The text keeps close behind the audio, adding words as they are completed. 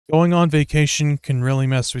Going on vacation can really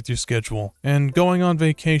mess with your schedule, and going on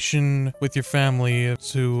vacation with your family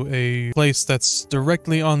to a place that's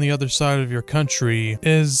directly on the other side of your country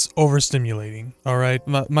is overstimulating. Alright,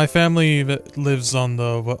 my family lives on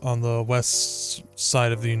the west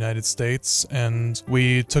side of the United States, and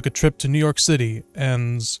we took a trip to New York City,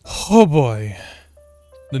 and oh boy,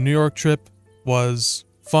 the New York trip was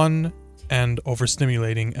fun and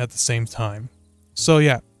overstimulating at the same time. So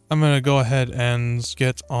yeah, I'm gonna go ahead and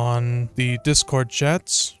get on the Discord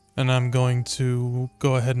chats, and I'm going to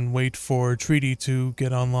go ahead and wait for Treaty to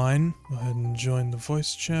get online. Go ahead and join the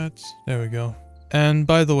voice chat. There we go. And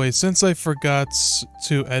by the way, since I forgot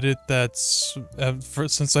to edit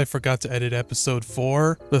episode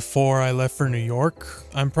 4 before I left for New York,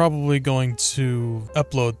 I'm probably going to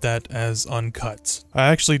upload that as uncut. I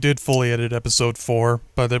actually did fully edit episode 4,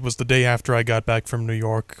 but it was the day after I got back from New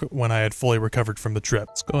York when I had fully recovered from the trip.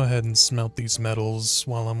 Let's go ahead and smelt these metals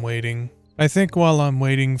while I'm waiting. I think while I'm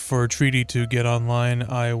waiting for Treaty to get online,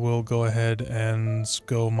 I will go ahead and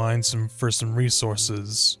go mine for some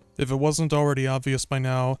resources. If it wasn't already obvious by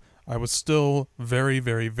now, I was still very,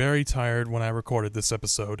 very, very tired when I recorded this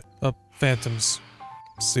episode. Phantoms.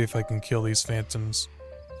 Let's see if I can kill these phantoms.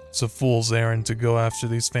 It's a fool's errand to go after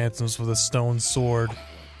these phantoms with a stone sword.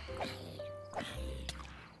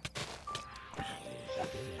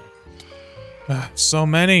 So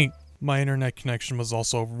many! My internet connection was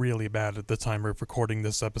also really bad at the time of recording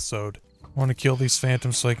this episode. I want to kill these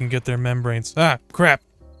phantoms so I can get their membranes. Ah, crap!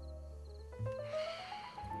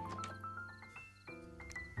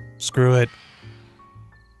 Screw it.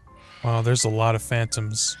 Wow, there's a lot of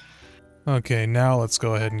phantoms. Okay, now let's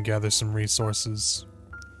go ahead and gather some resources.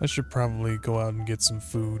 I should probably go out and get some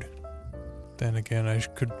food. Then again, I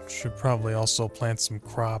should probably also plant some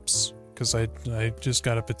crops, because I just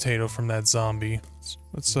got a potato from that zombie.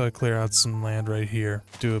 Let's clear out some land right here.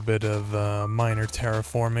 Do a bit of minor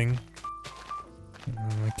terraforming.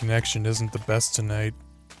 My connection isn't the best tonight.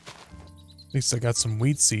 At least I got some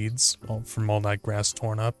wheat seeds from all that grass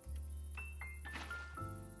torn up.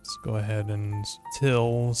 Let's go ahead and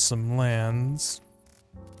till some lands.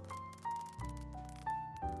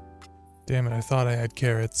 Damn it, I thought I had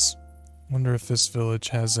carrots. Wonder if this village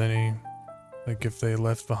has any, like if they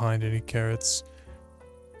left behind any carrots.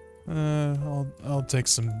 I'll take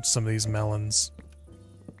some of these melons.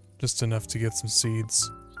 Just enough to get some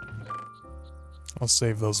seeds. I'll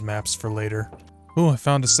save those maps for later. Ooh, I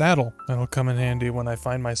found a saddle. That'll come in handy when I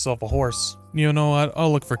find myself a horse. You know what?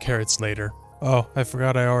 I'll look for carrots later. Oh, I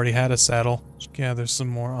forgot I already had a saddle. Let's gather some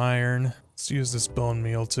more iron. Let's use this bone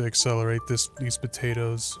meal to accelerate these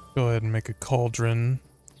potatoes. Go ahead and make a cauldron,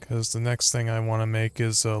 because the next thing I want to make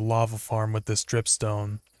is a lava farm with this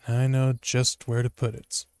dripstone. I know just where to put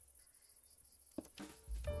it.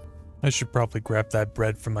 I should probably grab that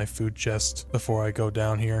bread from my food chest before I go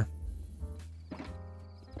down here.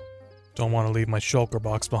 Don't want to leave my shulker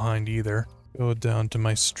box behind either. Go down to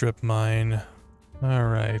my strip mine.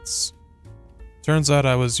 Alright. Turns out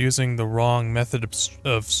I was using the wrong method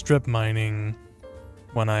of strip mining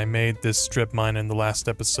when I made this strip mine in the last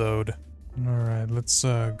episode. Alright, let's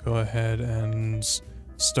go ahead and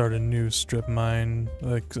start a new strip mine,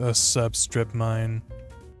 like a sub-strip mine.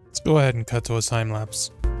 Let's go ahead and cut to a time lapse.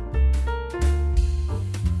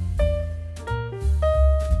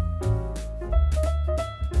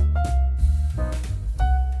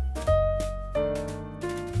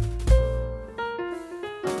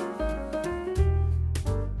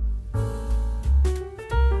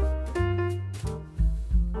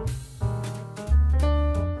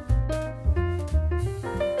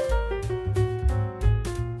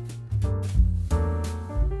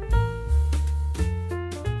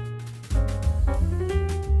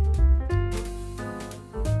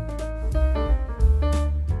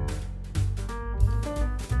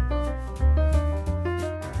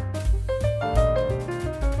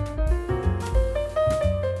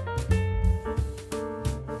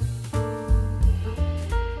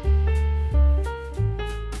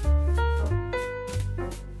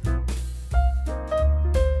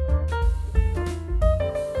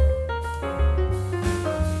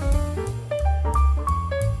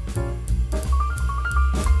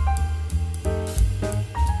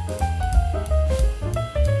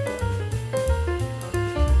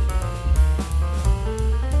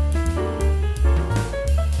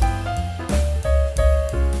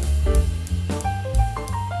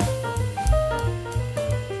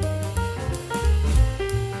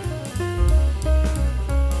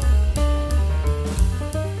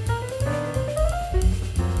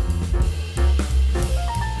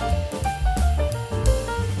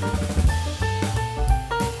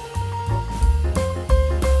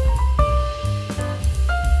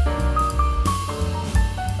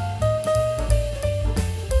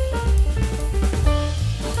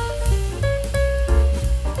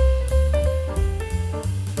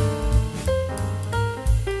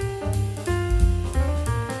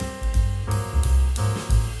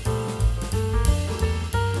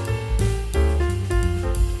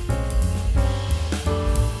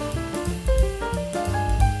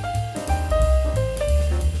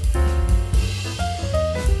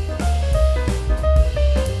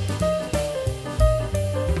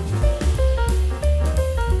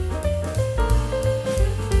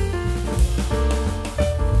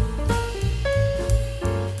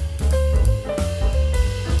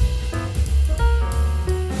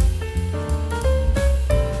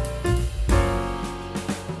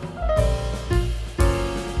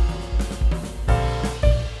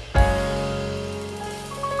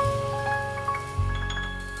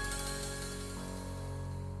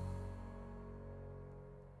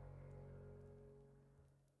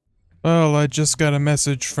 Well, I just got a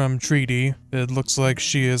message from Treaty. It looks like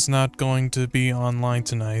she is not going to be online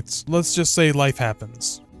tonight. Let's just say life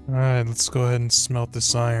happens. Alright, let's go ahead and smelt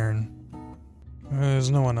this iron. There's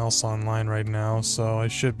no one else online right now, so I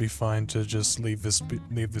should be fine to just leave this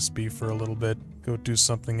be for a little bit. Go do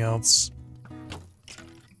something else.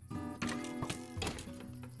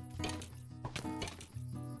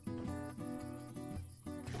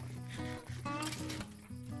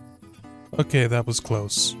 Okay, that was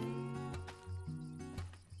close.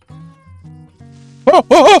 Oh,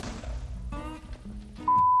 oh, oh!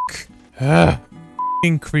 Ah,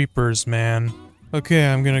 f***ing creepers, man. Okay,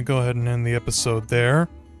 I'm gonna go ahead and end the episode there.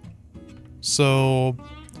 So,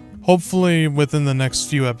 hopefully within the next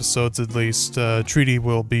few episodes at least, Treaty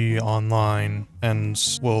will be online and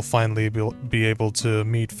we'll finally be able to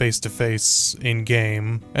meet face to face in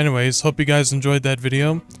game. Anyways, hope you guys enjoyed that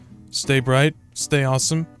video. Stay bright, stay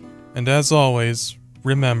awesome, and as always,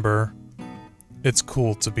 remember, it's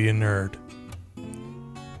cool to be a nerd.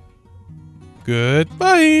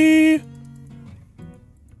 Goodbye!